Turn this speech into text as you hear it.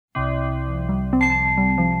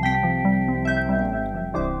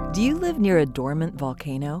live near a dormant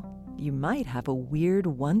volcano, you might have a weird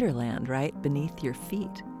wonderland right beneath your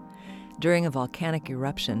feet. During a volcanic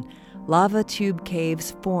eruption, lava tube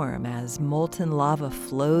caves form as molten lava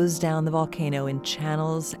flows down the volcano in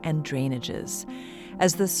channels and drainages.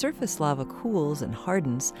 As the surface lava cools and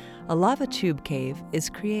hardens, a lava tube cave is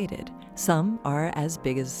created. Some are as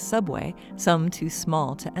big as a subway, some too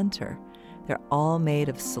small to enter. They're all made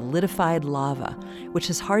of solidified lava, which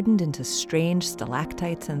has hardened into strange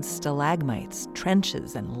stalactites and stalagmites,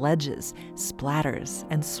 trenches and ledges, splatters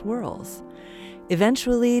and swirls.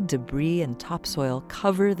 Eventually, debris and topsoil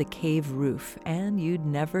cover the cave roof, and you'd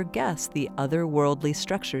never guess the otherworldly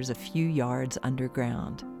structures a few yards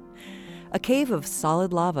underground. A cave of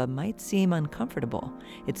solid lava might seem uncomfortable.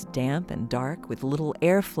 It's damp and dark with little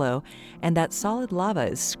airflow, and that solid lava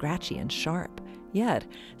is scratchy and sharp. Yet,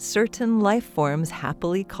 certain life forms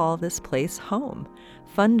happily call this place home.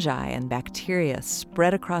 Fungi and bacteria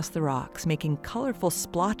spread across the rocks, making colorful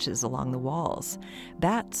splotches along the walls.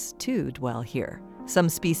 Bats, too, dwell here. Some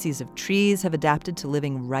species of trees have adapted to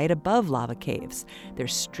living right above lava caves. Their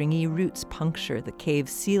stringy roots puncture the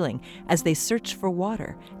cave's ceiling as they search for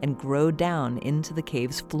water and grow down into the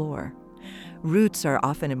cave's floor. Roots are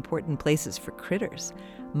often important places for critters.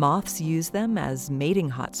 Moths use them as mating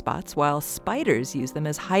hotspots, while spiders use them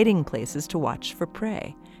as hiding places to watch for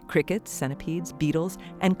prey. Crickets, centipedes, beetles,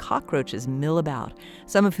 and cockroaches mill about,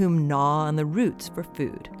 some of whom gnaw on the roots for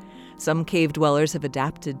food. Some cave dwellers have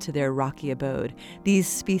adapted to their rocky abode. These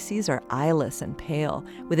species are eyeless and pale,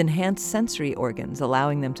 with enhanced sensory organs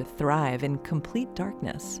allowing them to thrive in complete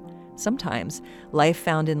darkness. Sometimes, life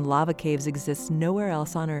found in lava caves exists nowhere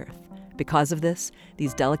else on Earth. Because of this,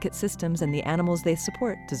 these delicate systems and the animals they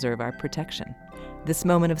support deserve our protection. This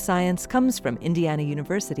moment of science comes from Indiana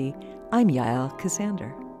University. I'm Yael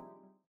Cassander.